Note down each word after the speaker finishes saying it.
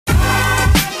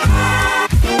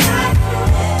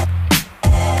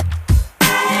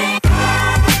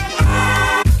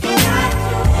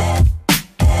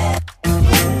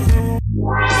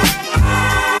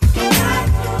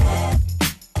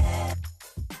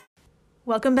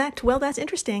Welcome back to Well, That's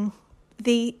Interesting.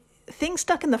 The thing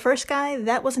stuck in the first guy,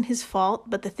 that wasn't his fault,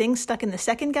 but the thing stuck in the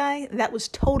second guy, that was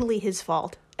totally his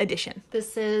fault. Edition.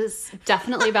 This is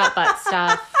definitely about butt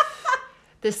stuff.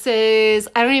 I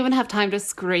don't even have time to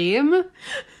scream.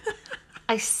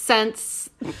 I sense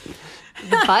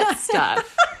the butt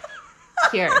stuff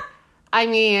here. I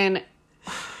mean,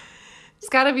 it's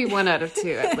got to be 1 out of 2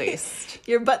 at least.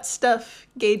 Your butt stuff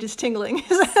gauge is tingling.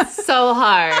 So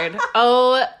hard.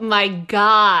 Oh my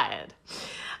God.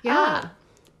 Yeah.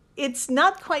 It's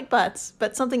not quite butts,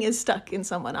 but something is stuck in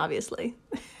someone, obviously.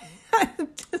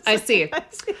 I see.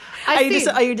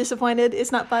 Are you disappointed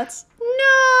it's not butts?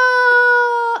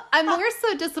 No. I'm more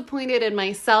so disappointed in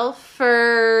myself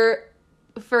for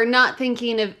not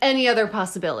thinking of any other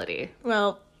possibility.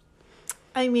 Well,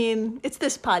 I mean, it's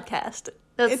this podcast.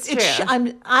 That's true.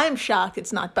 I'm shocked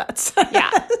it's not butts. Yeah,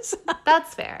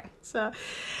 that's fair. So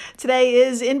today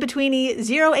is in betweeny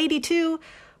 082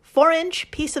 4-inch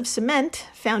piece of cement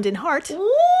found in heart. What?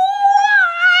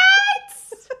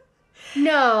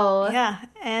 No. Yeah,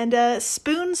 and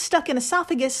spoon stuck in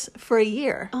esophagus for a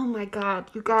year. Oh my God,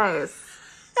 you guys.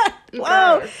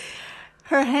 Whoa.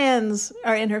 Her hands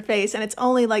are in her face, and it's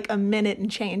only like a minute and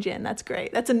change in. That's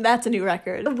great. That's a new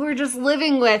record. We're just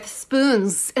living with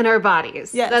spoons in our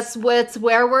bodies. Yes. That's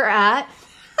where we're at.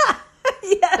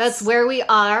 Yes. That's where we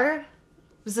are.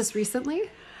 Was this recently?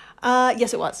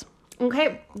 Yes, it was.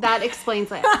 Okay, that explains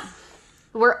it.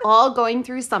 We're all going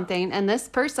through something, and this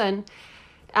person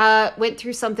went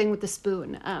through something with the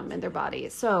spoon in their body.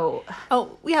 So,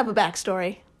 we have a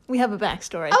backstory.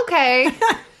 Okay.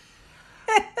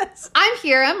 I'm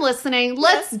here. I'm listening.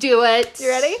 Let's do it. You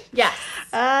ready? Yes.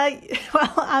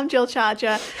 Well, I'm Jill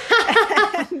Chacha,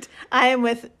 and I am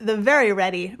with the very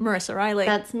ready Marissa Riley.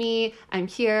 That's me. I'm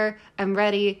here. I'm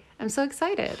ready. I'm so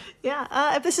excited.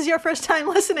 Yeah. If this is your first time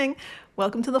listening,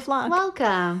 welcome to the flock.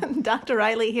 Welcome. Dr.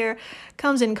 Riley here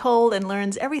comes in cold and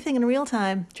learns everything in real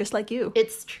time, just like you.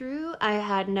 It's true. I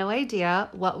had no idea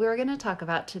what we were going to talk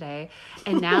about today.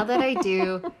 And now that I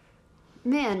do,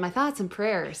 man, my thoughts and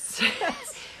prayers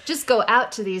just go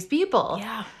out to these people.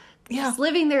 Yeah. Just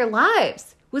living their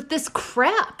lives with this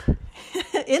crap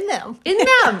in them.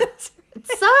 It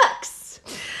sucks.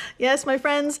 Yes, my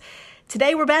friends.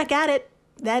 Today we're back at it.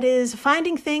 That is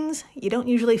finding things you don't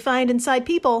usually find inside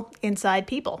people.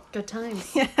 Good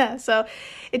times. Yeah, so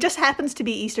it just happens to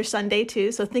be Easter Sunday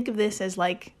too, so think of this as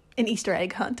like an Easter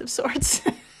egg hunt of sorts.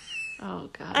 Oh,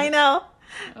 God. I know.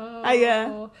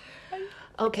 Oh.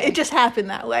 Okay. It just happened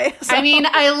that way. So. I mean,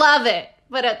 I love it,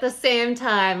 but at the same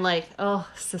time, like,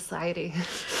 society.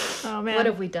 Oh, man. What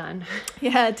have we done?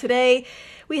 Yeah, today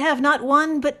we have not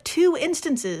one but 2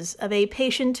 instances of a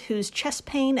patient whose chest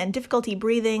pain and difficulty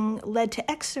breathing led to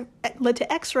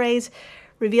X-rays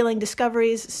revealing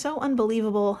discoveries so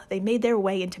unbelievable they made their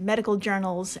way into medical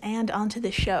journals and onto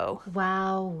the show.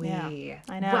 Wowee. Yeah,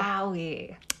 I know.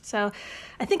 Wowee. So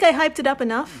I think I hyped it up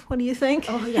enough. What do you think?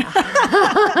 Oh, yeah.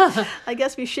 I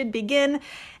guess we should begin.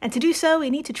 And to do so, we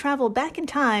need to travel back in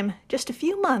time just a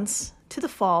few months to the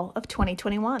fall of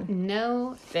 2021.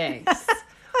 No thanks.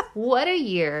 What a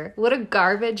year. What a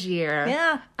garbage year.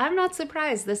 Yeah. I'm not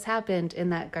surprised this happened in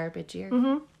that garbage year.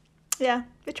 Mm-hmm. Yeah,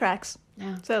 it tracks.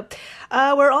 Yeah. So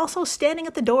we're also standing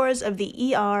at the doors of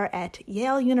the ER at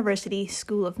Yale University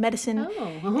School of Medicine.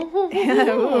 Oh.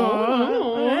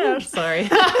 Sorry.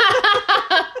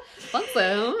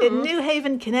 In New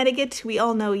Haven, Connecticut. We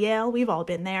all know Yale. We've all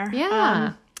been there.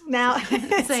 Yeah. Now,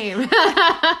 Same.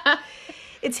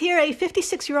 It's here a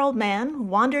 56-year-old man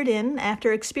wandered in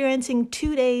after experiencing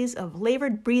 2 days of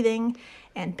labored breathing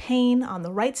and pain on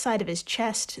the right side of his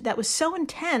chest that was so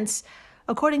intense,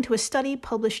 according to a study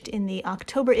published in the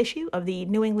October issue of the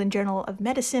New England Journal of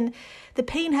Medicine, the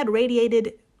pain had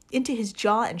radiated into his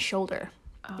jaw and shoulder.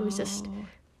 It was just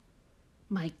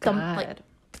my God.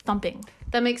 Thumping.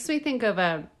 That makes me think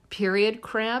of period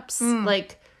cramps.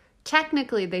 Like,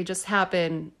 technically, they just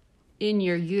happen in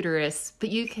your uterus, but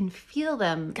you can feel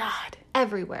them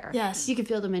everywhere. Yes. You can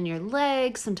feel them in your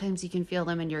legs. Sometimes you can feel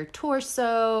them in your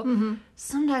torso. Mm-hmm.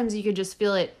 Sometimes you can just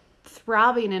feel it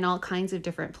throbbing in all kinds of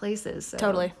different places. So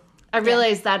Totally. I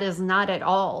realize that is not at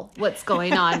all what's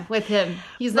going on with him.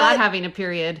 He's not having a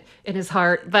period in his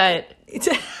heart, but it's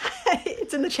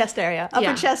in the chest area,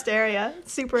 upper chest area.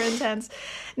 It's super intense.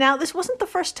 Now, this wasn't the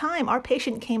first time our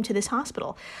patient came to this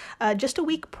hospital. Just a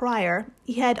week prior,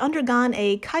 he had undergone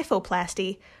a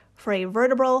kyphoplasty for a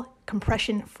vertebral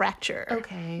compression fracture.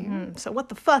 Okay. So what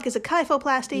the fuck is a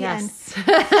kyphoplasty? Yes.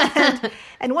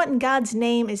 And what in God's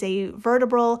name is a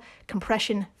vertebral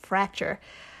compression fracture?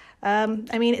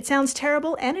 I mean, it sounds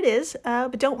terrible, and it is,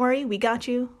 but don't worry, we got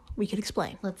you. We can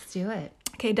explain. Let's do it.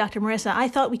 Okay, Dr. Marissa, I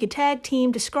thought we could tag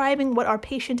team describing what our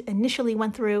patient initially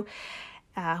went through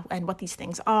and what these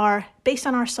things are, based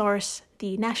on our source,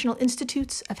 the National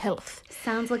Institutes of Health.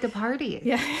 Sounds like a party.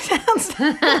 Yeah, sounds.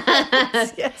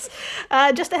 Yes.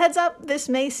 Just a heads up, this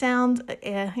may sound,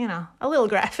 a little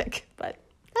graphic, but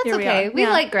That's here okay. we are.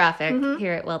 We like graphic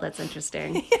here at Well, That's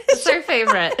Interesting. It's our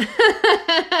favorite.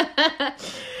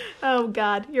 Oh,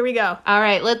 God. Here we go. All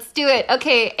right, let's do it.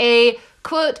 Okay, a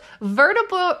quote, I know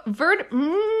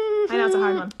it's a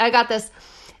hard one. I got this.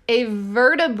 A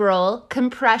vertebral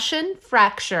compression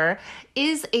fracture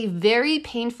is a very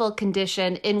painful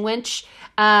condition in which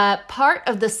part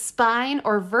of the spine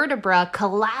or vertebra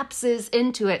collapses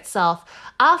into itself,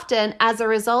 often as a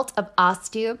result of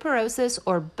osteoporosis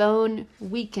or bone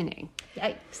weakening.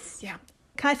 Yikes. Yeah.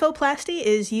 Kyphoplasty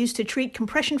is used to treat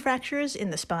compression fractures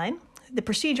in the spine. The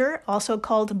procedure, also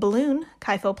called balloon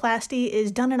kyphoplasty,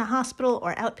 is done in a hospital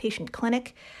or outpatient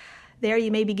clinic. There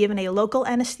you may be given a local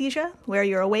anesthesia where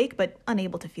you're awake but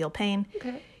unable to feel pain.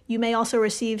 Okay. You may also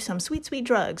receive some sweet, sweet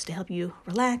drugs to help you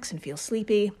relax and feel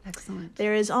sleepy. Excellent.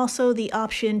 There is also the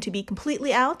option to be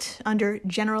completely out under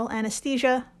general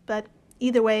anesthesia, but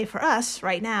either way, for us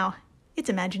right now, it's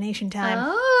imagination time.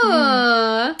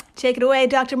 Oh. Take it away,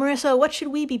 Dr. Marissa. What should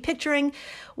we be picturing?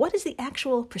 What is the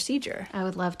actual procedure? I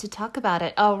would love to talk about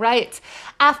it. All right.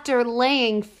 After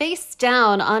laying face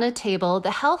down on a table, the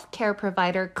healthcare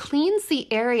provider cleans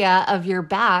the area of your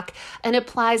back and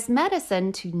applies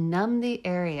medicine to numb the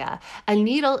area. A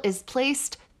needle is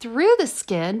placed through the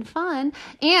skin, fun,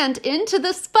 and into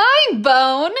the spine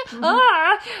bone.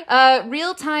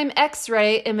 Real-time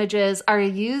X-ray images are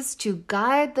used to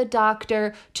guide the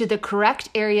doctor to the correct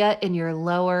area in your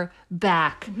lower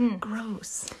back.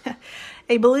 Gross.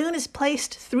 A balloon is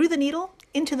placed through the needle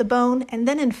into the bone and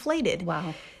then inflated.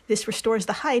 Wow. This restores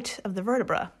the height of the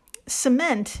vertebra.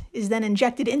 Cement is then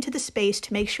injected into the space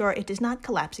to make sure it does not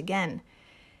collapse again.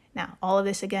 Now, all of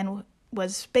this, again,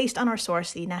 was based on our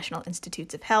source, the National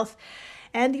Institutes of Health.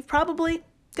 And you've probably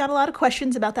got a lot of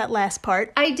questions about that last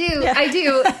part. I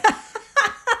do.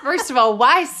 First of all,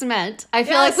 why cement? I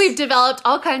feel like we've developed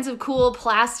all kinds of cool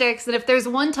plastics, and if there's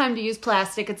one time to use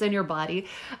plastic, it's in your body.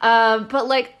 But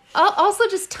like, also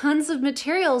just tons of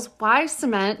materials. Why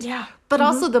cement? Yeah. But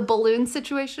also the balloon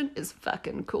situation is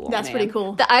fucking cool. That's man. pretty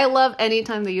cool. I love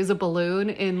anytime they use a balloon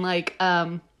in like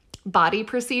body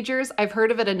procedures. I've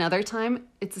heard of it another time.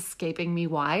 It's escaping me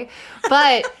why.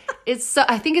 But it's so,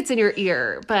 I think it's in your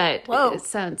ear, but Whoa. it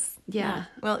sounds, yeah.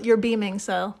 Well, you're beaming,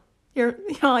 so you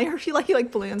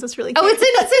like balloons. That's really cute. Oh, it's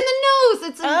in the nose.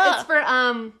 It's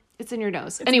for it's in your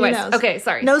nose. Anyways, nose. okay,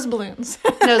 sorry. Nose balloons.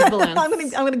 Nose balloons.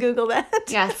 I'm gonna Google that.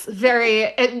 Yes,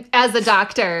 as a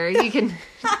doctor, you can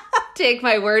take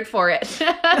my word for it.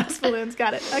 Nose balloons,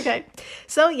 got it. Okay.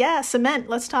 So yeah, cement.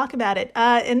 Let's talk about it.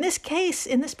 In this case,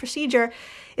 in this procedure,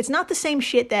 it's not the same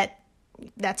shit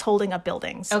that's holding up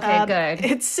buildings. Okay, good.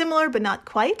 It's similar, but not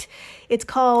quite. It's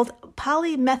called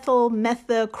polymethyl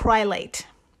methacrylate.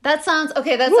 That sounds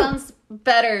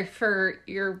better for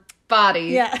your body.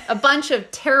 Yeah. A bunch of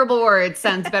terrible words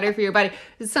sounds better for your body.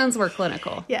 It sounds more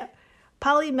clinical. Yeah.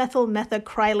 Polymethyl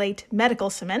methacrylate medical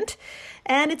cement.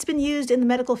 And it's been used in the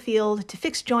medical field to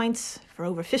fix joints for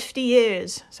over 50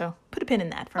 years. So put a pin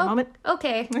in that for a moment.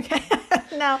 Okay. Okay.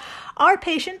 Now, our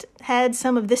patient had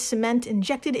some of this cement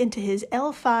injected into his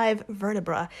L5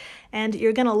 vertebra. And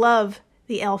you're going to love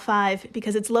the L5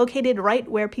 because it's located right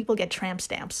where people get tramp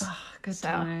stamps. Good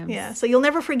times. Yeah, so you'll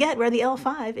never forget where the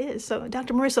L5 is. So,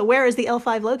 Dr. Marissa, where is the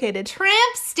L5 located?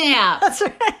 Tramp stamp. That's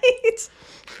right.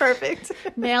 Perfect.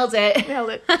 Nailed it. Nailed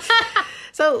it.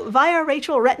 So, via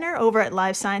Rachel Retner over at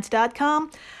livescience.com,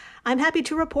 I'm happy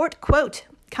to report, quote,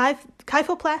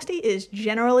 kyphoplasty is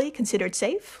generally considered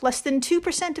safe. Less than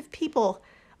 2% of people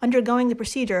undergoing the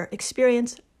procedure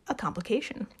experience a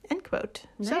complication, end quote.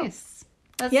 Nice.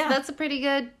 So, That's a pretty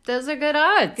good, those are good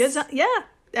odds. yeah.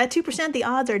 At 2%, the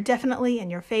odds are definitely in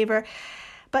your favor.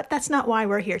 But that's not why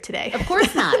we're here today. Of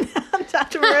course not. I'm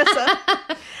Dr.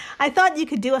 Marissa. I thought you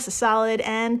could do us a solid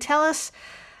and tell us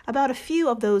about a few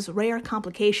of those rare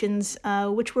complications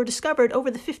which were discovered over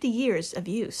the 50 years of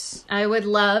use. I would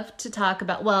love to talk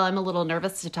about, well, I'm a little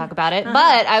nervous to talk about it,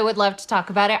 but I would love to talk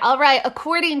about it. All right,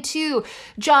 according to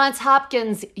Johns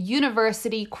Hopkins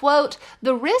University, quote,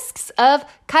 the risks of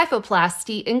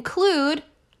kyphoplasty include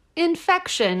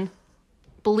infection,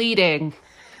 bleeding,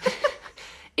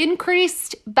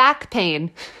 increased back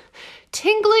pain,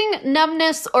 tingling,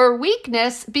 numbness, or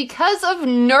weakness because of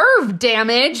nerve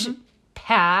damage,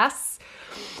 pass,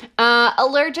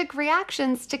 allergic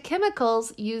reactions to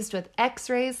chemicals used with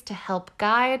x-rays to help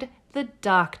guide the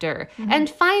doctor. And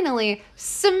finally,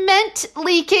 cement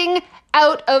leaking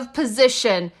out of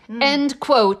position. End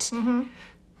quote.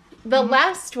 The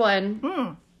last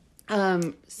one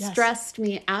stressed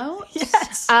me out.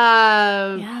 Yes.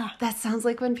 That sounds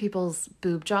like when people's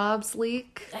boob jobs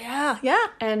leak. Yeah.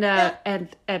 And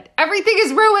everything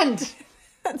is ruined.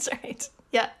 That's right.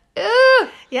 Yeah. Ugh.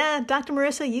 Yeah, Dr.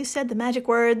 Marissa, you said the magic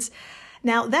words.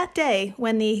 Now, that day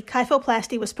when the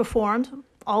kyphoplasty was performed,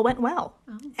 all went well.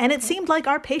 And it seemed like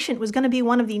our patient was going to be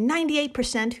one of the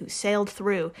 98% who sailed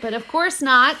through. But of course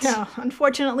not. No,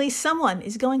 unfortunately, someone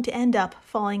is going to end up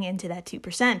falling into that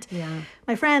 2%. Yeah.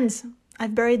 My friends,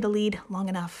 I've buried the lead long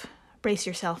enough. Brace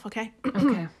yourself, okay?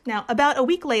 Okay. Now, about a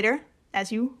week later,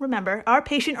 as you remember, our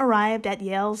patient arrived at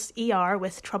Yale's ER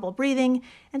with trouble breathing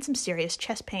and some serious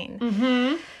chest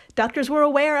pain. Doctors were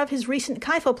aware of his recent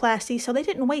kyphoplasty, so they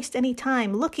didn't waste any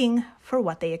time looking for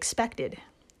what they expected.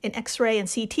 An X-ray and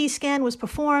CT scan was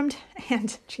performed,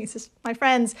 and, Jesus, my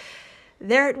friends,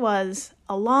 there it was.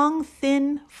 A long,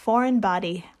 thin, foreign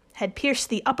body had pierced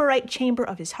the upper right chamber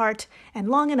of his heart and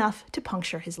long enough to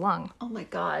puncture his lung. Oh my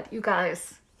God, you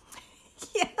guys.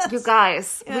 Yes. You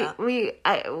guys, Yeah.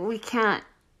 we can't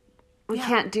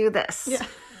do this. Yeah.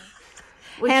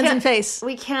 We Hands can't- and face.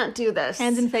 We can't do this.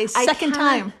 Hands and face. I Second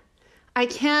can't- time. I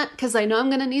can't, because I know I'm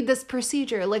going to need this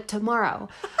procedure like tomorrow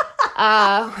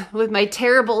with my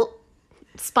terrible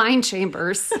spine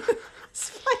chambers.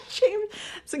 Spine chamber.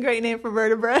 It's a great name for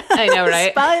vertebra. I know,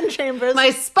 right? Spine chambers.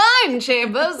 My spine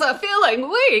chambers are feeling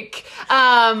weak.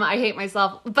 I hate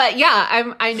myself. But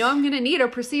yeah, I know I'm going to need a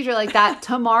procedure like that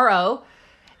tomorrow.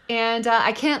 And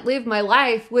I can't live my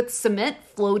life with cement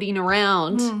floating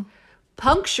around,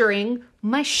 puncturing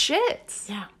my shit.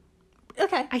 Yeah.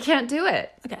 Okay. I can't do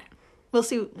it. Okay. We'll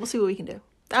see what we can do.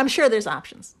 I'm sure there's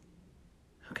options.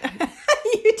 Okay.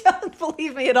 You don't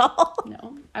believe me at all.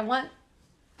 No, I want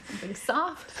something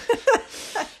soft.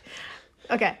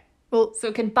 Okay. Well, So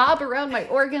it can bob around my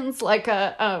organs like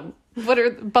what are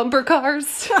the bumper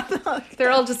cars?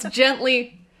 They're all just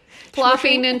gently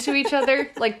plopping into each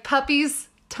other like puppies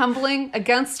tumbling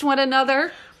against one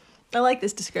another. I like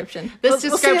this description. This We'll see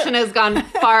description it. has gone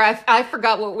far. I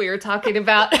forgot what we were talking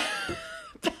about.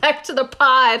 Back to the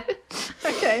pod.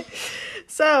 Okay.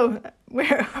 So,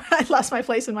 I lost my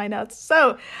place in my notes.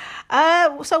 So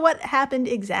what happened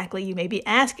exactly, you may be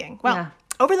asking? Well, Yeah.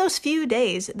 over those few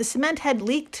days, the cement had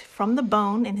leaked from the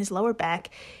bone in his lower back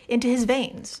into his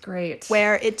veins. Great.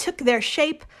 Where it took their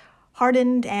shape,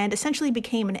 hardened, and essentially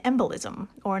became an embolism,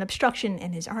 or an obstruction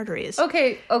in his arteries.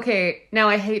 Okay. Now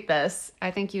I hate this.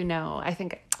 I think you know. I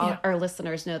think Yeah. our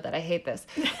listeners know that I hate this.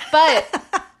 But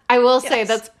I will say Yes.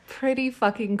 that's pretty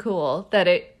fucking cool that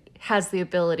it has the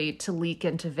ability to leak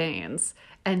into veins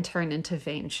and turn into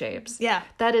vein shapes. Yeah.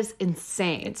 That is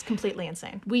insane. It's completely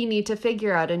insane. We need to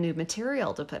figure out a new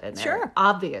material to put in there. Sure.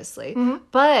 Obviously.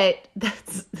 But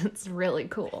that's really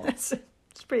cool. It's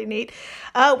pretty neat.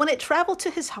 When it traveled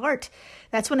to his heart,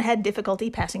 that's when it had difficulty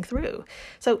passing through.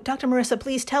 So, Dr. Marissa,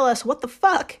 please tell us, what the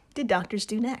fuck did doctors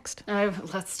do next?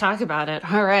 Let's talk about it.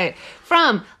 All right.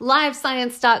 From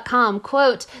livescience.com,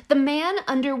 quote, the man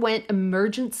underwent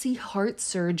emergency heart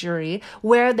surgery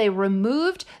where they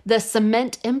removed the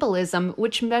cement embolism,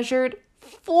 which measured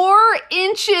 4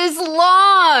 inches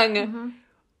long.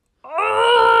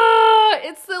 Oh,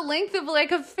 it's the length of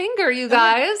like a finger, you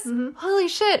guys. Holy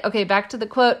shit. Okay, back to the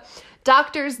quote.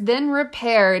 Doctors then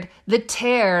repaired the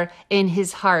tear in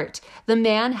his heart. The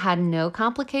man had no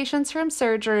complications from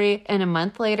surgery, and a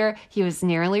month later, he was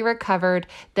nearly recovered.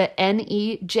 The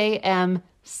NEJM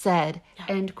said,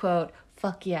 end quote,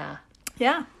 fuck yeah.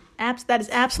 Yeah, that is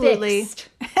absolutely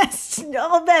Fixed.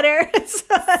 all better.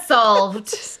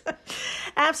 Solved.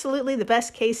 Absolutely the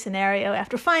best case scenario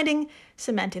after finding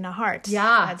cement in a heart.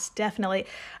 Yeah. That's definitely.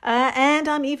 And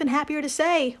I'm even happier to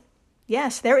say,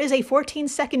 yes, there is a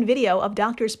 14-second video of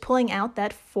doctors pulling out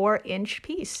that 4-inch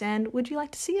piece. And would you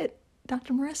like to see it,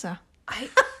 Dr. Marissa?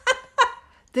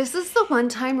 This is the one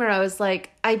time where I was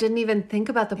like, I didn't even think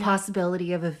about the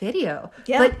possibility of a video.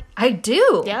 Yeah. But I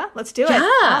do. Yeah, let's do it. Yeah.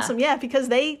 Awesome. Yeah, because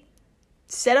they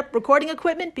set up recording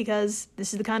equipment because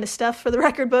this is the kind of stuff for the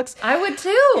record books. I would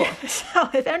too. So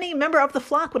if any member of the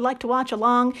flock would like to watch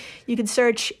along, you can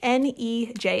search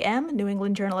NEJM, New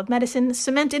England Journal of Medicine,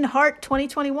 Cement in Heart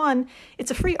 2021. It's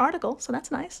a free article, so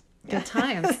that's nice. Good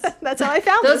times. That's how I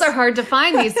found Those this. are hard to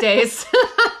find these days.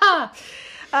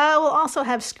 We'll also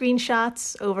have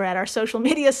screenshots over at our social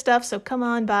media stuff, so come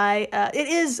on by. It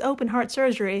is open heart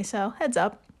surgery, so heads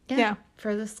up. Yeah.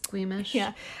 For the squeamish.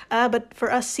 Yeah. But for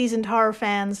us seasoned horror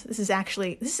fans, this is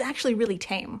actually really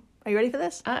tame. Are you ready for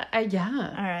this?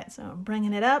 Yeah. All right, so I'm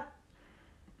bringing it up.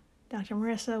 Dr.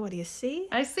 Marissa, what do you see?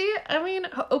 I see,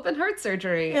 open heart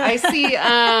surgery. I see,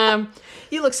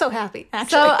 You look so happy,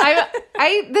 actually. so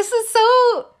this is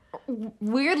so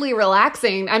weirdly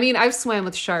relaxing. I mean, I've swam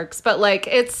with sharks, but like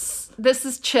this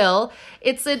is chill.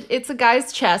 It's a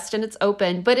guy's chest and it's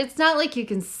open, but it's not like you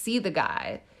can see the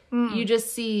guy. You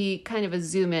just see kind of a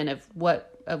zoom in of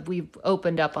what we've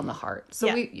opened up on the heart. So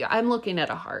I'm looking at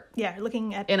a heart. Yeah,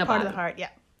 looking at In a part of body. the heart. Yeah,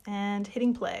 and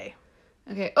hitting play.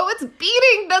 Okay. Oh, it's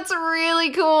beating. That's really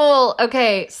cool.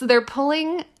 Okay, so they're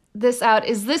pulling this out.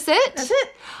 Is this it? That's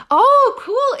it. Oh,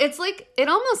 cool. It's like, it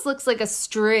almost looks like a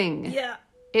string. Yeah.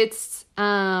 It's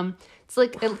like,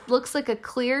 it looks like a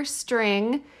clear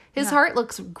string. His heart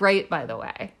looks great, by the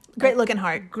way. Great looking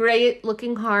heart. Great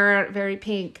looking heart, very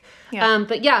pink. Yeah.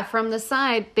 But yeah, from the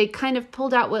side, they kind of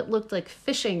pulled out what looked like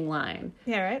fishing line.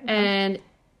 Yeah, right? And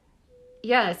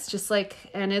yeah, it's just like,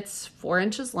 and it's 4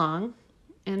 inches long.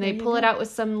 And they pull it out with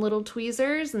some little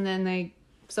tweezers, and then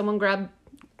someone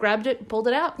grabbed it and pulled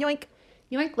it out. Yoink.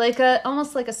 Yoink,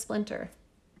 almost like a splinter.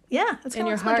 Yeah, that's In kind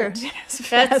your of heart.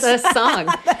 That's a song.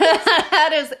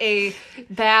 That is a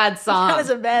bad song. That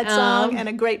is a bad song and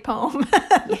a great poem.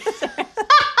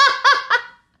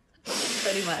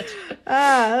 Pretty much.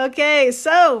 Okay,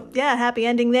 so yeah, happy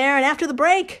ending there. And after the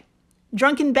break,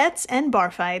 drunken bets and bar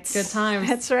fights. Good times.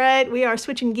 That's right. We are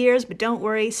switching gears, but don't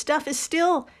worry, stuff is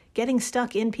still getting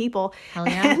stuck in people. Hell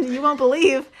yeah. And you won't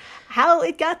believe how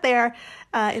it got there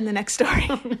in the next story.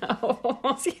 No.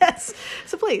 Yes.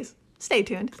 So please, stay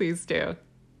tuned. Please do.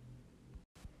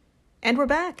 And we're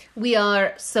back. We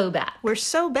are so back. We're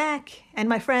so back. And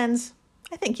my friends,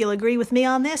 I think you'll agree with me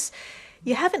on this.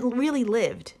 You haven't really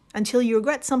lived until you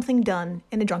regret something done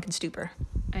in a drunken stupor.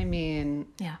 I mean,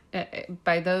 Yeah.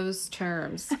 By those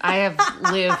terms, I have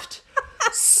lived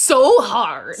so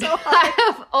hard.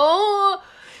 Oh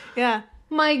Yeah.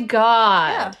 my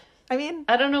God. Yeah. I mean,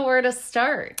 I don't know where to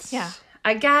start. Yeah.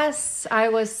 I guess I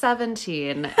was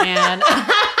 17 and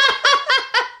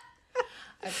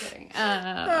I'm kidding.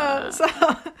 so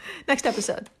next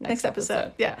episode. Next episode.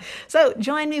 episode, Yeah. So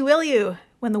join me, will you,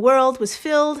 when the world was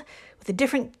filled with a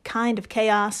different kind of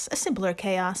chaos, a simpler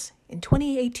chaos, in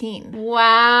 2018.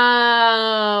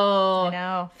 Wow. I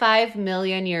know. 5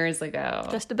 million years ago.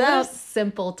 Just about. What a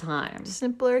simple time.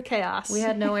 Simpler chaos. We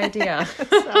had no idea.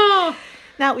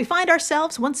 Now, we find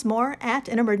ourselves once more at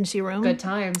an emergency room. Good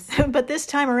times. But this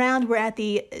time around, we're at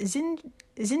the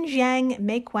Xinjiang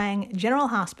Meikuang General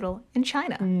Hospital in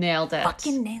China. Nailed it.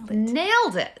 Fucking nailed it.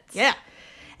 Nailed it. Yeah.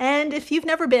 And if you've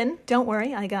never been, don't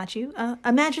worry, I got you.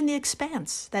 Imagine the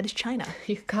expanse that is China.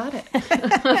 You got it.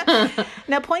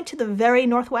 Now point to the very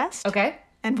northwest. Okay.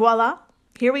 And voila,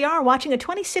 here we are watching a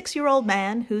 26-year-old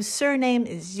man whose surname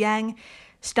is Zhang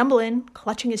stumble in,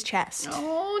 clutching his chest.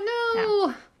 Oh,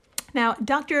 no. Now,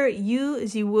 Dr. Yu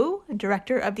Ziwu,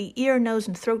 director of the Ear, Nose,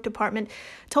 and Throat Department,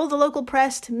 told the local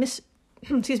press, Mr.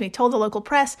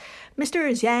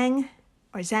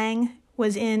 Zhang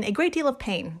was in a great deal of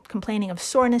pain, complaining of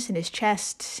soreness in his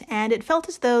chest, and it felt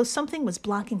as though something was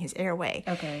blocking his airway.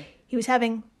 Okay. He was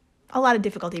having a lot of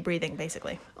difficulty breathing,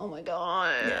 basically. Oh, my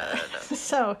God.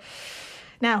 So,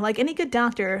 now, like any good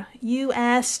doctor, you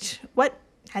asked, what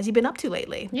has he been up to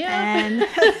lately? Yeah. And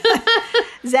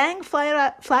Zhang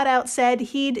flat out said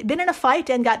he'd been in a fight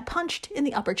and got punched in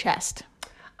the upper chest.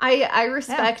 I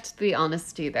respect the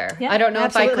honesty there. Yeah, I don't know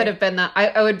absolutely. if I could have been that.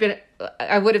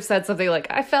 I would have said something like,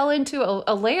 I fell into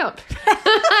a lamp.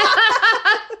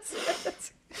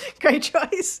 Great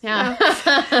choice. Yeah.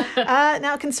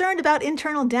 Now, concerned about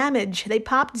internal damage, they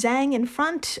popped Zhang in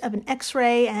front of an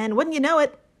X-ray, and wouldn't you know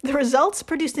it, the results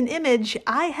produced an image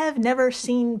I have never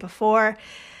seen before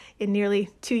in nearly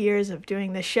 2 years of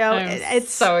doing this show. I'm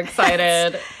so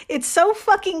excited. It's so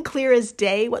fucking clear as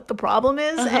day what the problem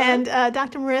is. And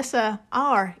Dr. Marissa,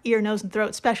 our ear, nose, and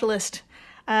throat specialist,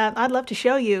 I'd love to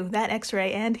show you that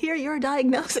X-ray and hear your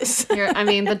diagnosis.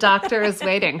 The doctor is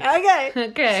waiting. Okay.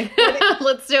 Okay.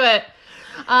 Let's do it.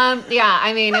 Yeah,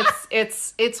 I mean,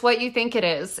 it's what you think it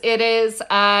is. It is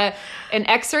an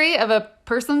X-ray of a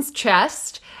person's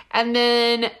chest, and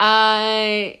then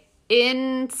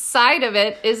inside of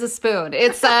it is a spoon.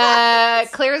 It's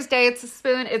clear as day. It's a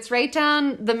spoon. It's right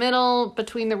down the middle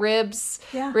between the ribs.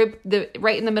 Yeah.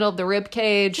 Right in the middle of the rib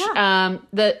cage. Yeah.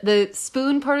 The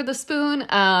spoon part of the spoon.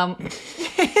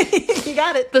 You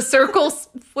got it. The circles.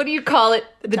 What do you call it?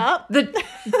 The top?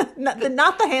 not the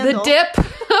The handle. dip of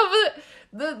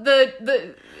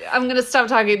the I'm gonna stop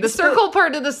talking. The circle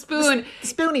part of the spoon The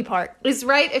spoony part. is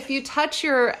right if you touch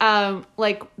your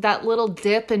like that little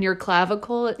dip in your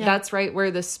clavicle. That's right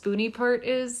where the spoony part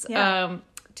is. Yeah.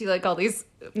 Do you like all these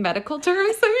medical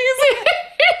terms I'm using?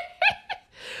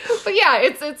 But yeah,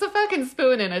 it's a fucking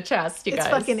spoon in a chest, you It's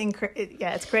guys. fucking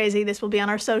yeah, it's crazy. This will be on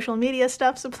our social media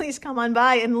stuff, so please come on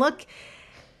by and look.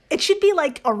 It should be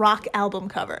like a rock album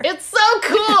cover. It's so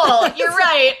cool. You're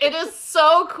right. It is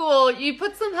so cool. You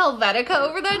put some Helvetica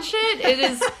over that shit. It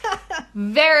is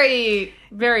very,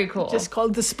 very cool. Just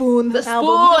called the Spoon the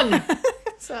album. spoon.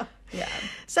 So, Yeah.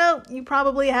 so you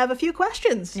probably have a few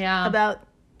questions about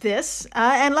this.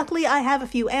 And luckily, I have a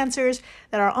few answers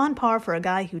that are on par for a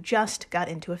guy who just got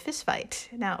into a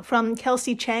fistfight. Now, from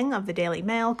Kelsey Cheng of the Daily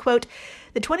Mail, quote,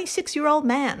 the 26-year-old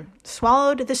man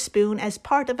swallowed the spoon as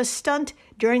part of a stunt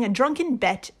during a drunken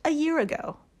bet a year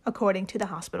ago, according to the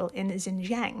hospital in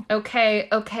Xinjiang. Okay.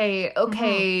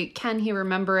 Can he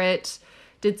remember it?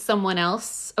 Did someone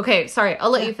else? Okay, sorry.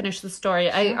 I'll let you finish the story.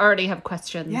 Sure. I already have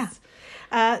questions. Yeah.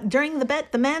 During the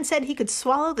bet, the man said he could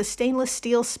swallow the stainless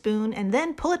steel spoon and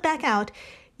then pull it back out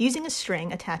using a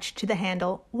string attached to the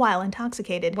handle while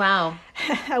intoxicated. Wow.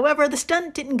 However, the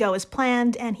stunt didn't go as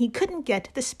planned, and he couldn't get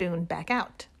the spoon back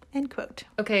out. End quote.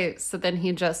 Okay, so then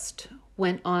he just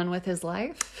went on with his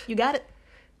life? You got it.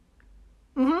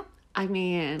 I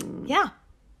mean... Yeah.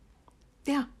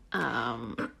 Yeah.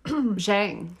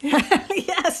 Zhang.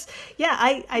 Yes. Yeah,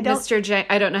 I don't... Mr. Zhang.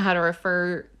 I don't know how to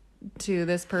refer to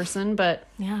this person, but...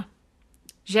 Yeah.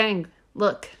 Zhang,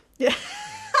 look. Yeah.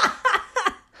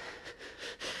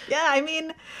 Yeah, I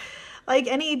mean, like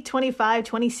any 25,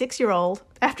 26-year-old,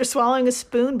 after swallowing a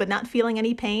spoon but not feeling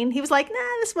any pain, he was like,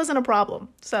 nah, this wasn't a problem.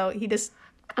 So he just...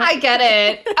 I get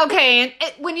it. Okay,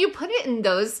 when you put it in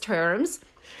those terms,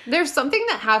 there's something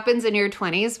that happens in your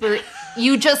 20s where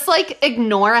you just like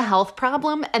ignore a health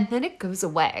problem and then it goes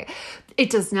away. It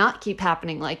does not keep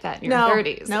happening like that in your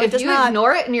 30s. No, if it does you not.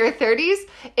 ignore it in your 30s,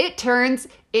 it turns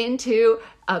into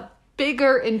a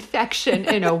bigger infection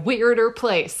in a weirder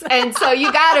place. And so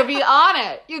you gotta be on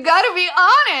it.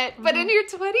 But in your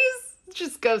 20s, it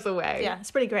just goes away. Yeah,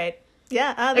 it's pretty great.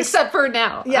 Yeah. Except for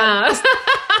now. Yeah.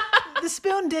 The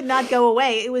spoon did not go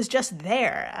away. It was just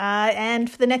there. And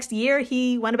for the next year,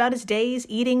 he went about his days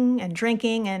eating and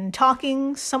drinking and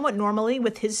talking somewhat normally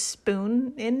with his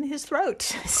spoon in his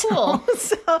throat. Cool.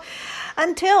 So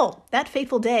until that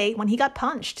fateful day when he got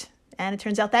punched. And it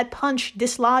turns out that punch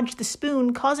dislodged the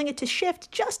spoon, causing it to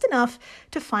shift just enough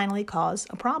to finally cause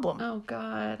a problem. Oh,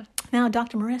 God. Now,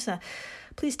 Dr. Marissa,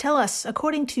 please tell us,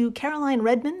 according to Caroline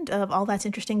Redmond of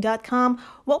allthat'sinteresting.com,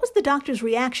 what was the doctor's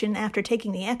reaction after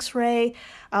taking the x-ray?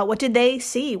 What did they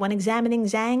see when examining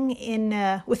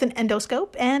Zhang with an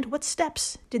endoscope? And what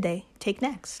steps did they take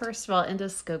next? First of all,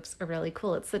 endoscopes are really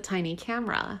cool. It's the tiny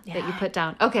camera that you put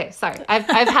down. Okay, sorry.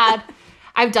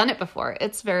 I've done it before.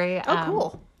 It's very...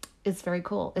 cool. It's very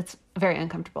cool. It's very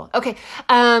uncomfortable. Okay.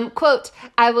 Quote,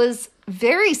 I was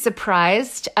very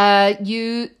surprised,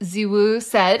 Yu Ziwu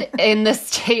said in the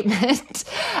statement.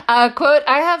 Quote,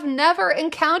 I have never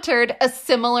encountered a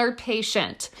similar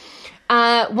patient.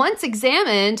 Once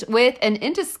examined with an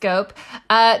endoscope,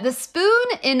 the spoon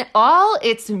in all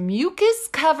its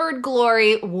mucus-covered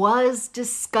glory was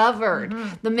discovered.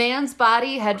 Mm-hmm. The man's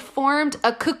body had formed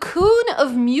a cocoon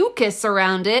of mucus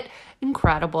around it.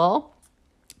 Incredible.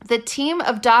 The team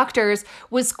of doctors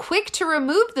was quick to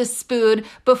remove the spoon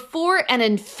before an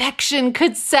infection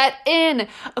could set in.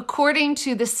 According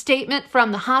to the statement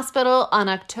from the hospital on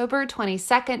October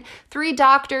 22nd, 3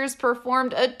 doctors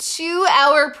performed a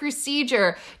 2-hour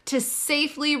procedure to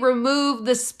safely remove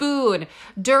the spoon.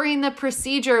 During the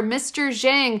procedure, Mr.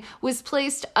 Zhang was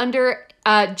placed under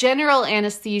general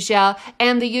anesthesia,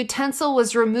 and the utensil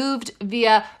was removed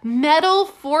via metal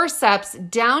forceps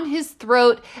down his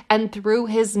throat and through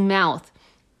his mouth.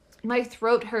 My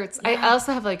throat hurts. Yeah. I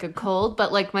also have like a cold,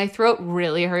 but like my throat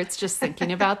really hurts just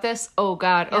thinking about this. Oh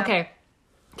God. Yeah. Okay.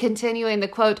 Continuing the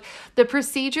quote, the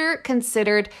procedure was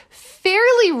considered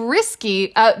fairly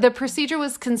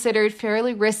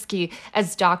risky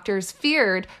as doctors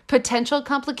feared potential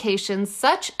complications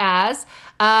such as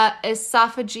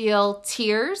esophageal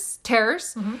tears.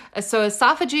 Mm-hmm. So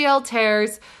esophageal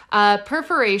tears,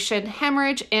 perforation,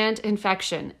 hemorrhage, and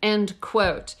infection. End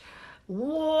quote.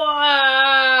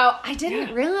 Wow. I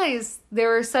didn't realize there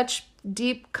were such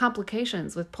deep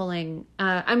complications with pulling.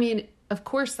 I mean, of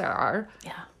course there are.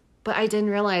 Yeah. But I didn't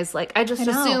realize, like, I just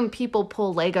assume people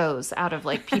pull Legos out of,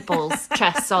 like, people's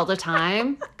chests all the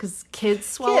time because kids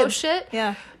swallow shit.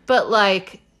 Yeah. But,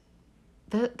 like,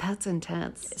 that's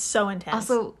intense. It's so intense.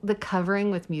 Also, the covering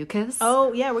with mucus.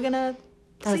 Oh, yeah, we're going to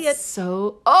see it.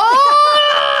 So...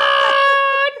 Oh,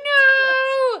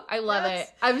 no! I love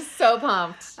it. I'm so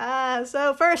pumped.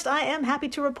 So first, I am happy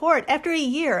to report, after a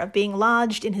year of being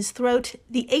lodged in his throat,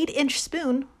 the 8-inch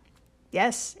spoon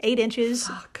Yes, 8 inches,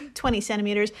 20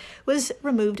 centimeters, was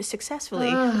removed successfully.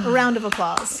 A round of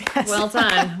applause. Yes. Well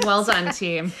done. Well done,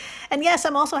 team. And yes,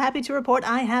 I'm also happy to report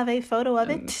I have a photo of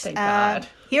it. Thank God.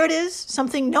 Here it is,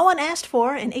 something no one asked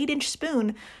for, an 8-inch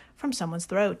spoon from someone's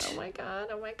throat. Oh my God.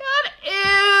 Oh my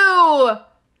God.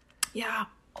 Ew. Yeah.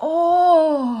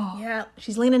 Oh. Yeah,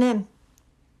 she's leaning in.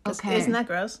 Okay. Isn't that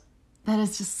gross? That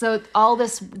is just so, all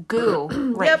this goo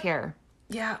right here.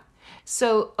 Yeah.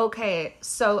 So, okay.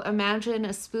 So imagine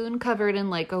a spoon covered in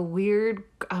like a weird,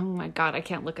 oh my God, I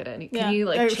can't look at it. Can you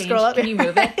like change? Scroll up. Can you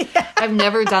move it? I've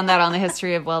never done that on the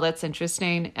history of, well, that's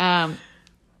interesting.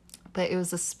 But it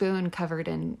was a spoon covered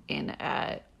in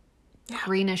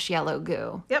greenish yellow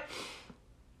goo. Yep.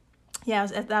 Yeah,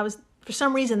 that was, for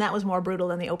some reason, that was more brutal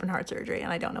than the open heart surgery,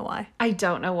 and I don't know why. I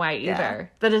don't know why either. Yeah.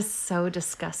 That is so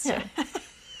disgusting.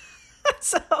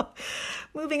 So,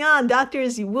 moving on,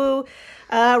 Doctors Wu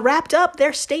wrapped up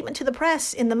their statement to the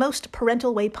press in the most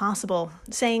parental way possible,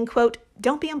 saying, quote,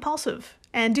 "Don't be impulsive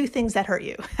and do things that hurt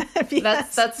you."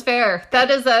 That's fair.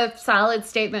 That is a solid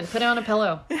statement. Put it on a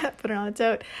pillow. Put it on its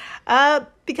tote.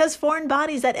 Because foreign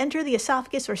bodies that enter the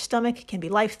esophagus or stomach can be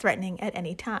life-threatening at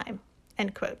any time,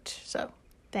 end quote. So,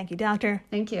 thank you, doctor.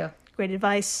 Thank you. Great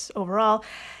advice overall.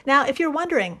 Now, if you're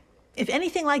wondering if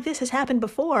anything like this has happened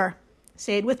before,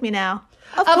 say it with me now.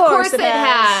 Of course it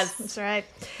has. That's right.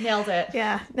 Nailed it.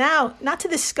 Yeah. Now, not to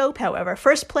this scope, however.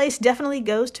 First place definitely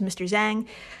goes to Mr. Zhang.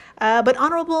 But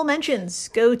honorable mentions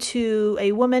go to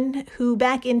a woman who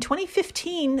back in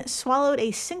 2015 swallowed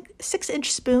a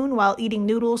 6-inch spoon while eating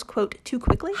noodles, quote, too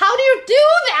quickly. How do you do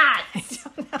that? I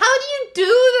don't know. How do you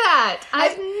do that?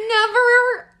 I've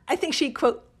never... I think she,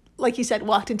 quote, like you said,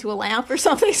 walked into a lamp or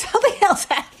something. Something else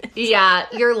happened. Yeah,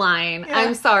 you're lying. Yeah.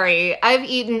 I'm sorry. I've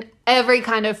eaten every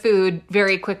kind of food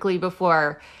very quickly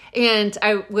before. And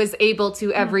I was able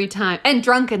to every time, and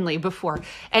drunkenly before.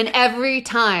 And every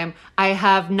time I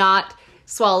have not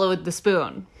swallowed the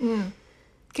spoon.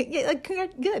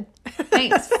 Good.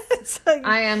 Thanks. So,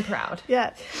 I am proud.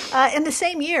 yeah. In the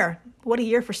same year, what a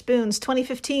year for spoons,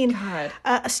 2015, God.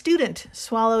 A student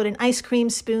swallowed an ice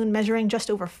cream spoon measuring just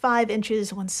over 5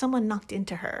 inches when someone knocked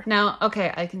into her. Now,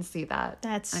 okay, I can see that. I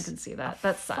That's can see that.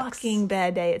 That sucks. Fucking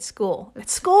bad day at school.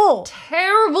 At school!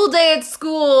 Terrible day at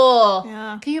school.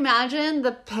 Yeah. Can you imagine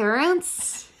the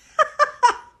parents?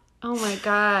 Oh my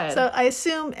God. So I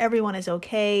assume everyone is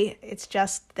okay. It's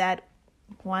just that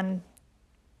one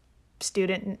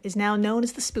student is now known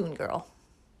as the Spoon Girl.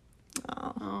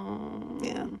 Oh.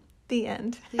 Yeah. The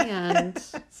end. The end.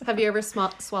 Have you ever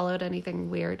swallowed anything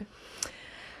weird?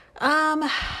 No,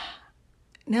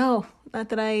 not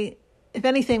that I. If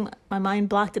anything, my mind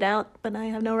blocked it out, but I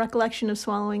have no recollection of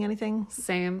swallowing anything.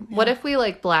 Same. Yeah. What if we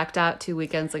like blacked out 2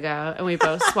 weekends ago and we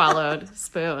both swallowed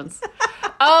spoons?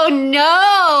 Oh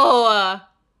no!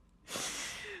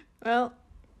 Well,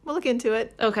 we'll look into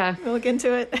it. Okay. We'll look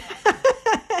into it.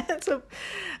 So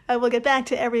we'll get back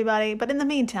to everybody. But in the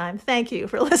meantime, thank you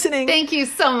for listening. Thank you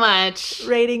so much.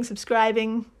 Rating,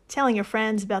 subscribing, telling your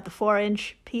friends about the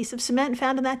 4-inch piece of cement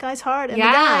found in that guy's heart. And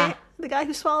Yeah. the guy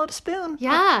who swallowed a spoon.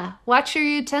 Yeah. Watch your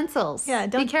utensils. Yeah,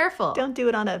 be careful. Don't do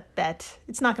it on a bet.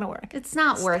 It's not going to work. It's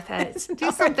not worth it. It's Do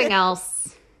not something worth it.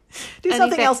 else. Do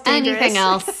something else dangerous. Anything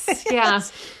else. Yeah.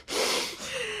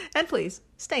 And please,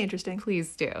 stay interesting.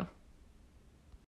 Please do.